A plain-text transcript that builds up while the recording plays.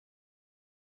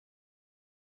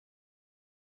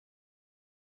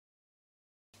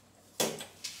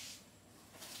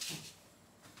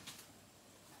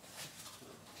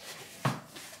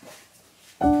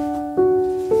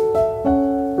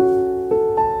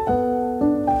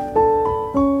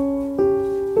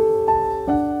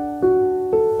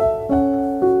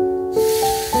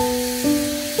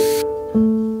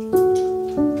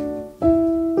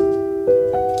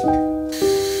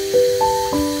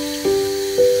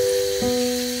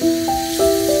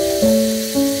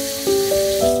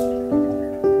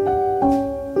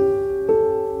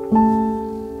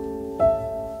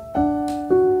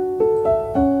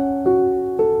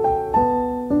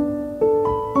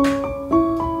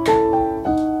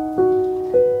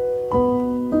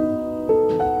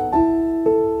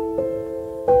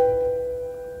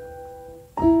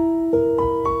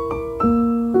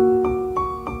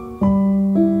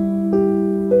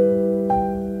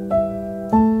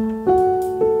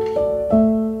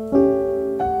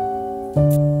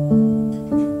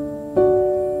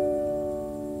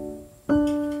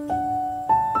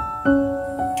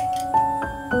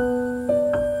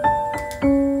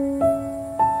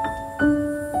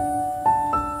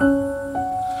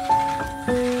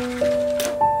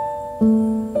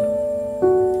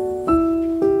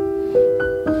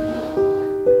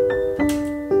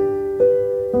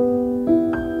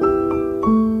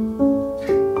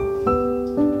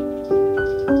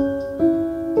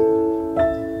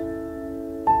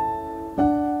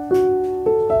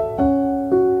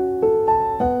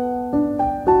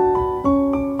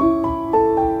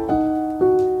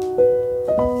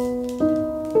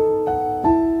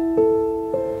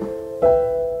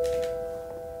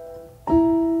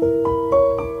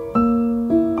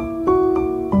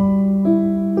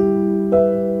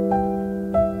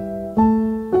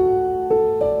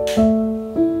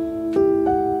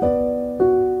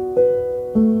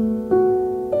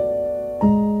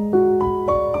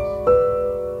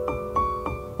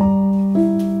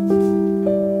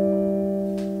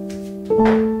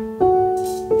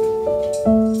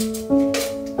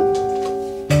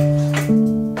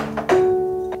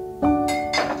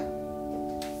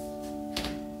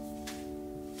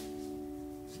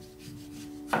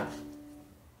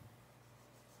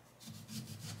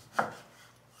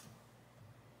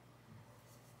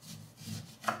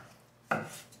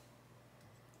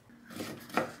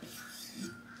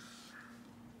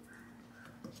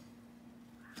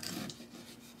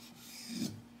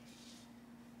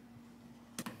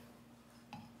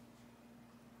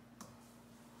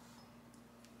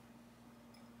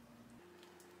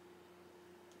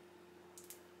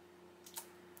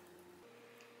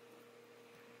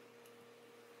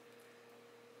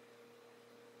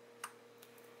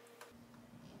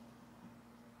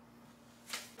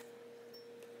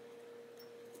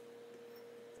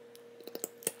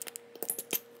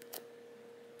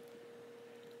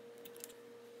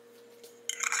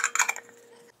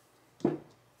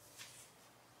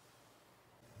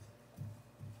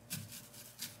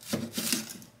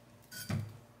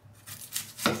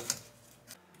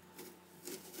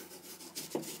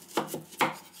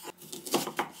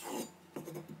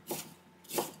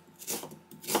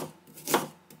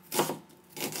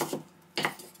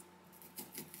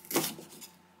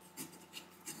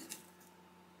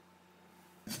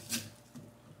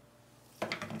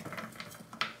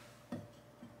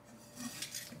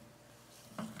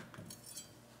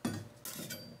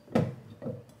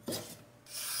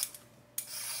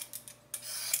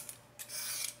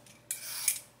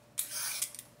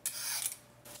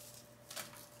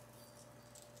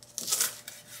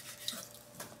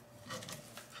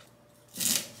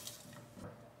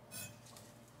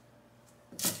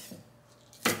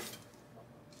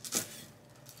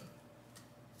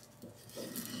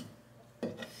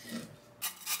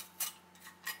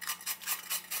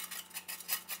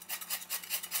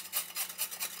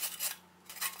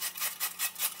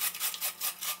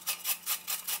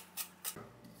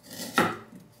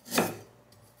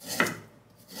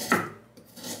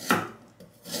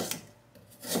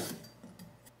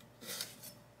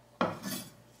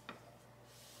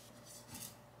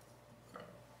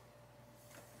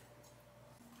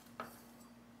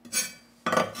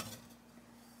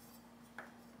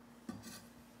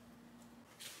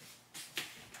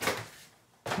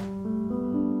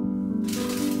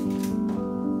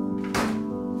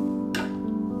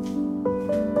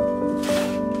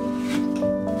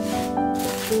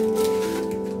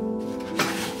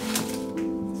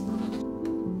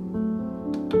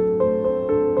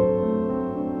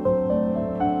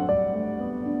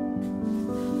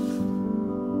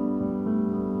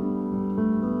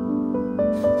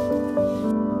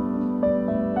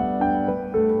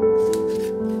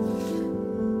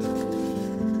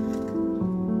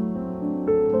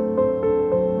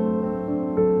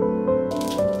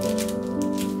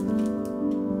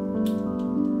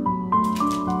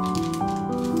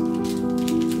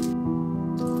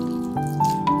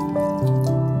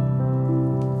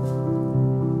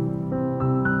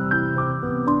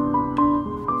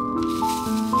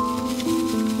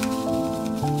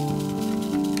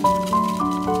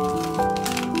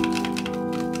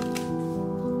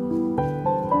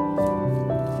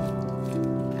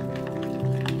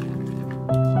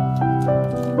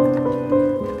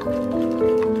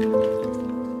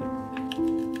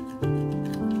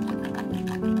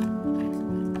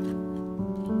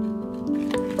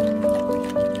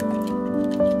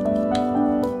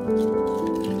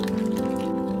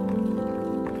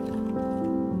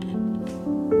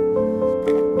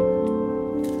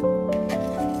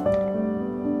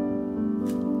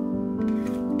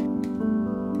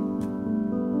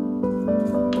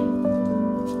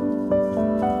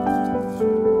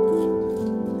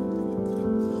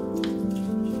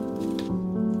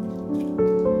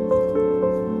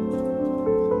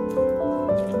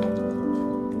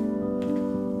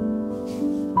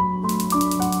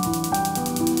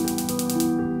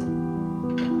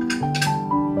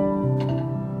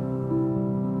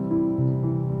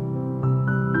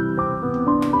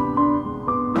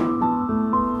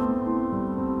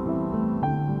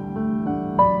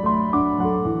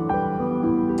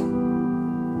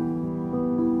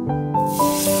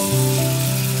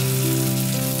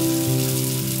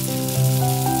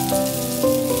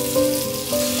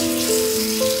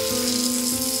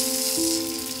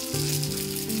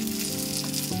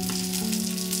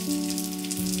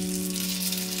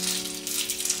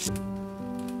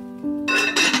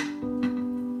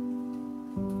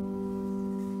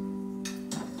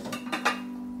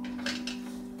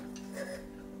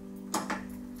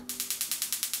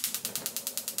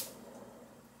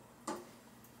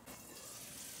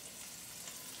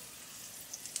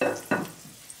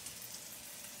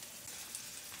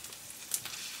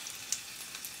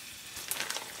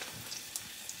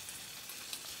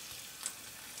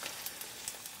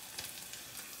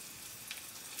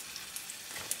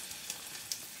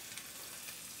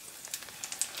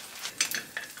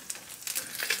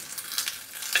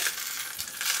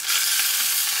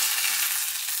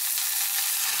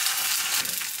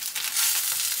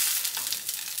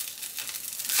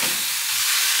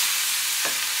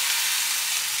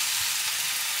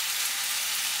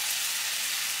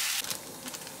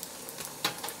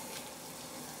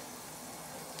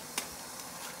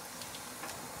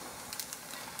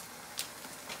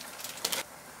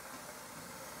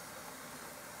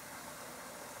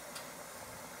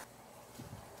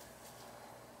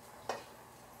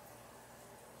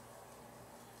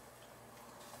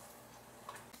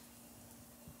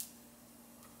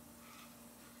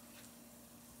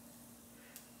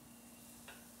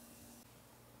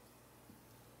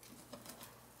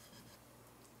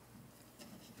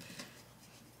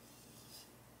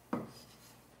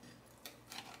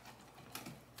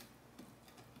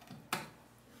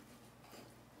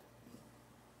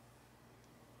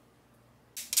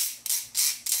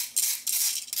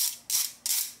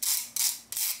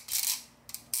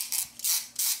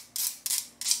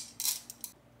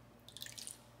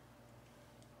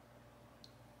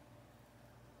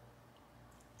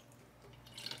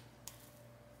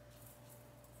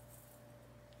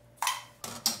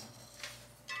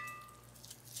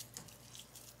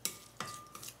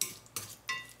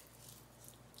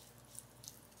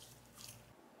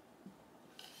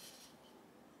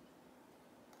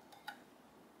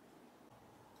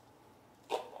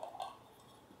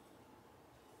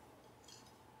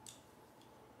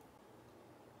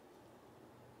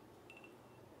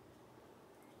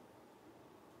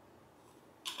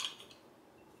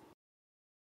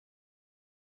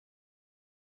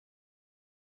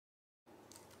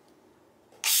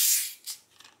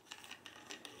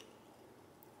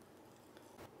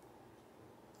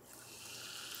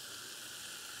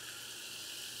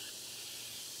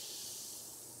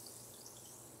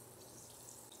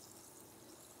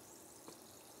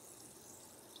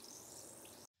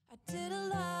did a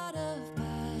lot of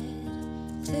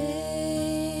bad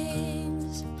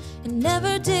things, and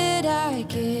never did I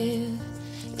give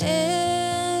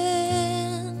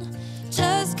in.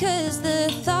 Just 'cause the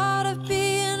thought of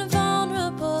being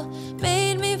vulnerable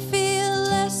made me feel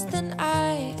less than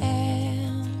I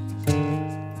am.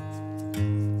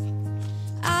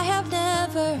 I have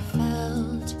never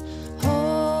felt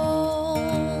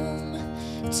home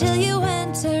till you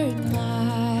entered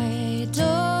my door.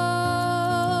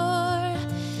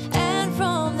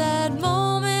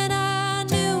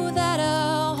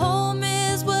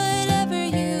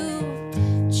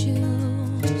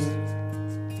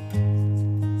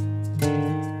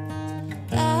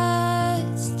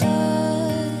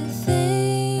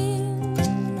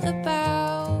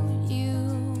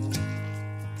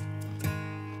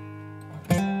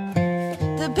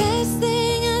 The best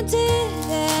thing I did,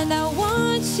 and I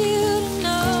want you to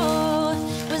know,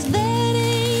 was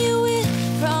letting you in.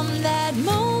 From that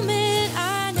moment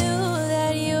I knew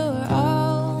that you were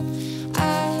all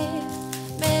I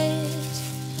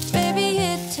missed. Baby,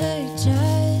 it took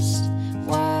just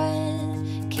one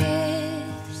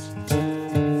kiss.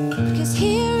 'Cause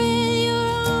here in your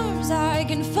arms I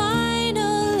can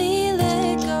finally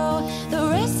let go. The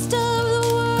rest of the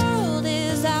world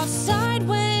is outside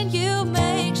when you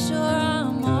make sure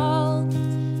I'm all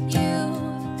you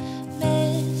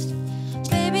missed.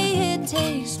 Baby, it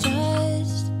takes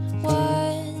just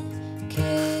one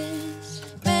kiss.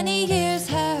 Many years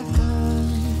have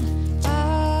gone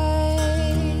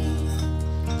by,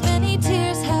 many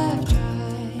tears have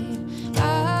dried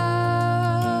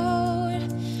out.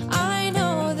 I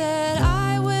know that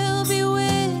I will be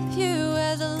with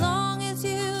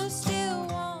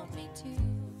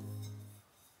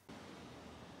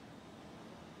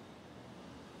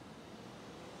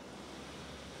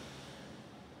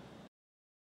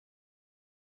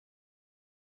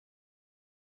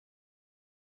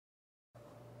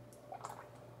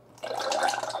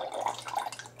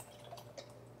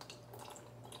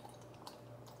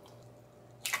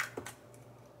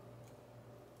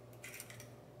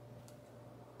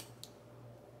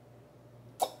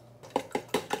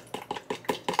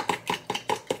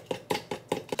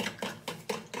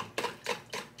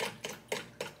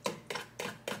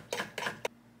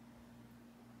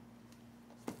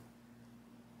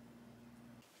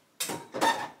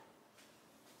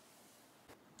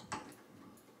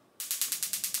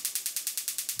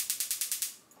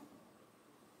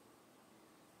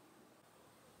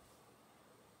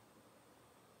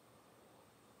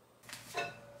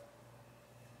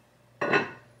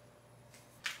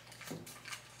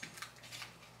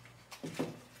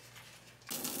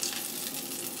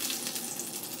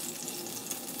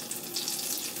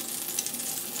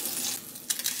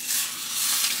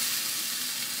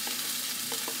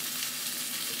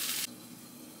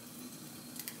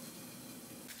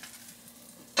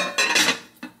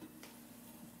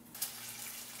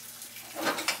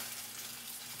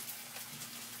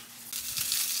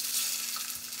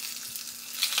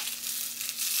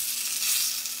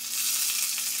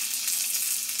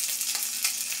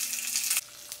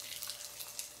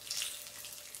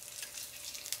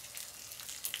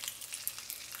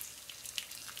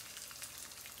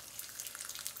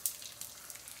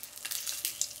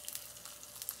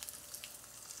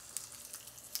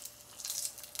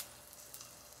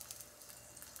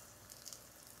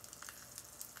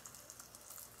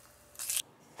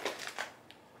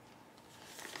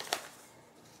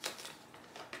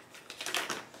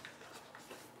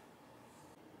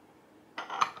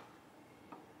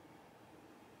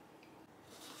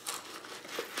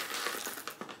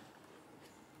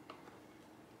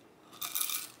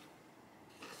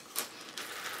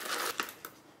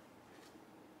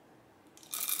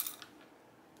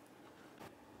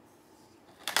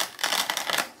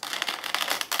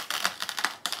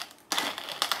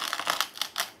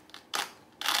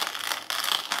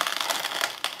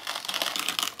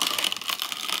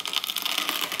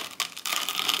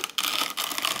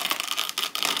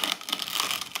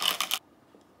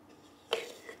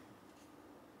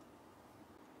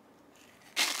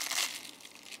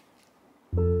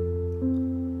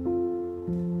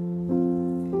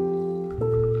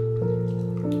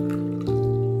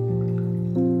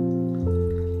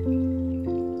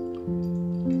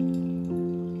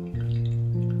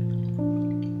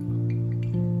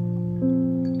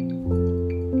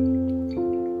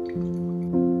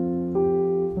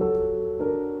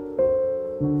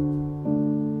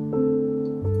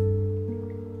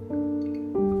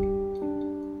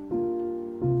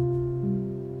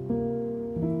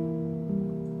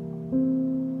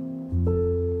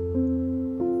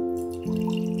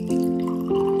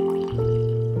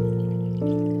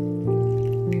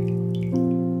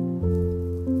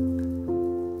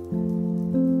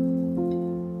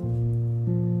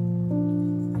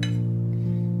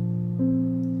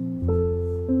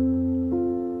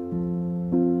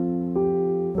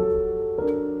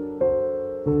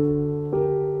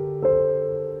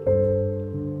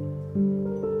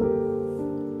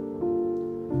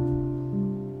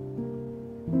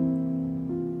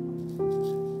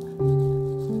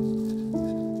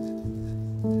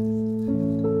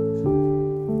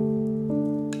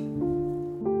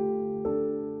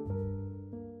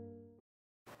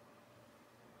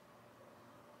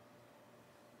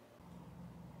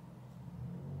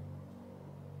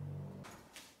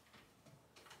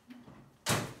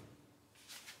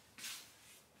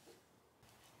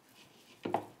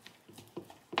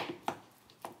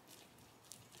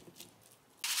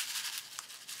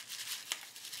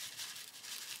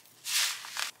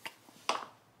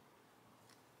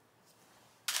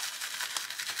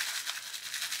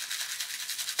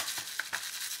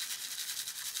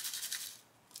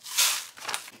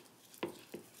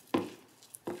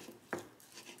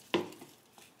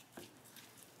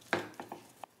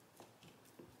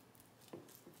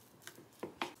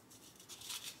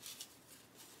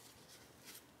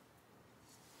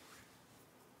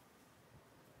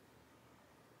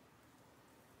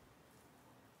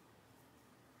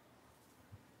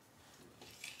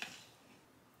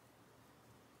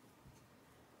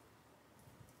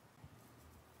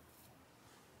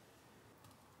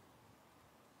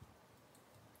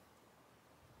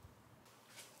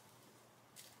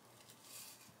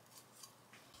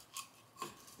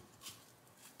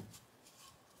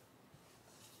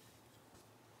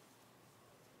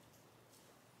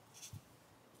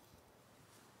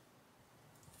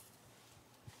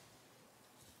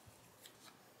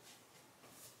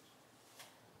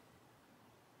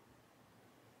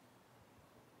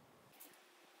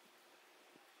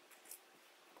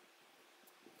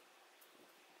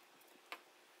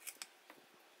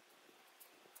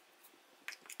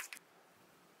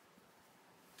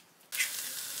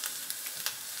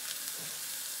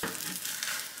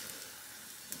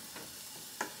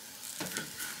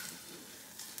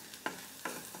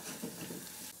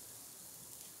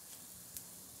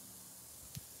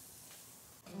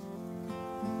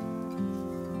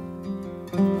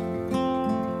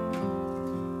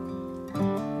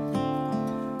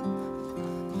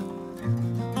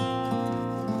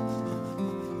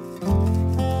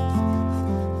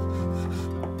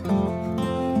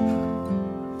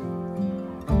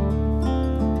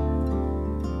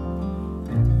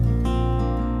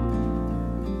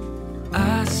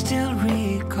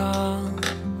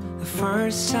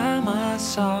first time I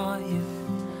saw you,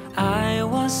 I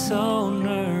was so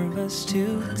nervous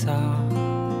to talk.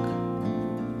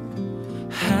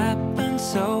 Happened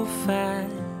so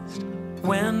fast,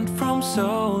 went from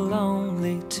so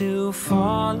lonely to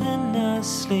falling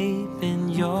asleep in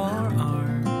your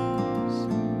arms.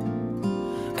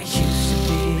 I used to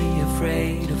be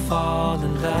afraid to fall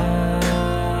in love.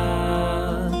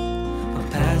 My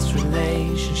past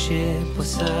relationship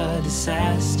was a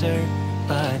disaster,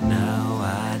 but now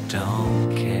I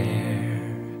don't care.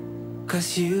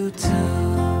 'Cause you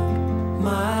took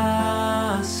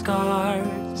my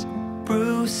scars,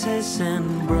 bruises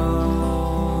and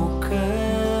broken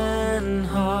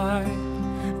heart,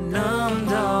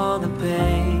 numbed all the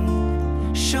pain,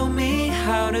 show me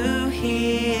how to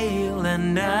heal, and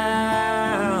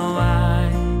now I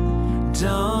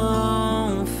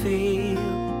don't feel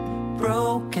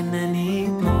broken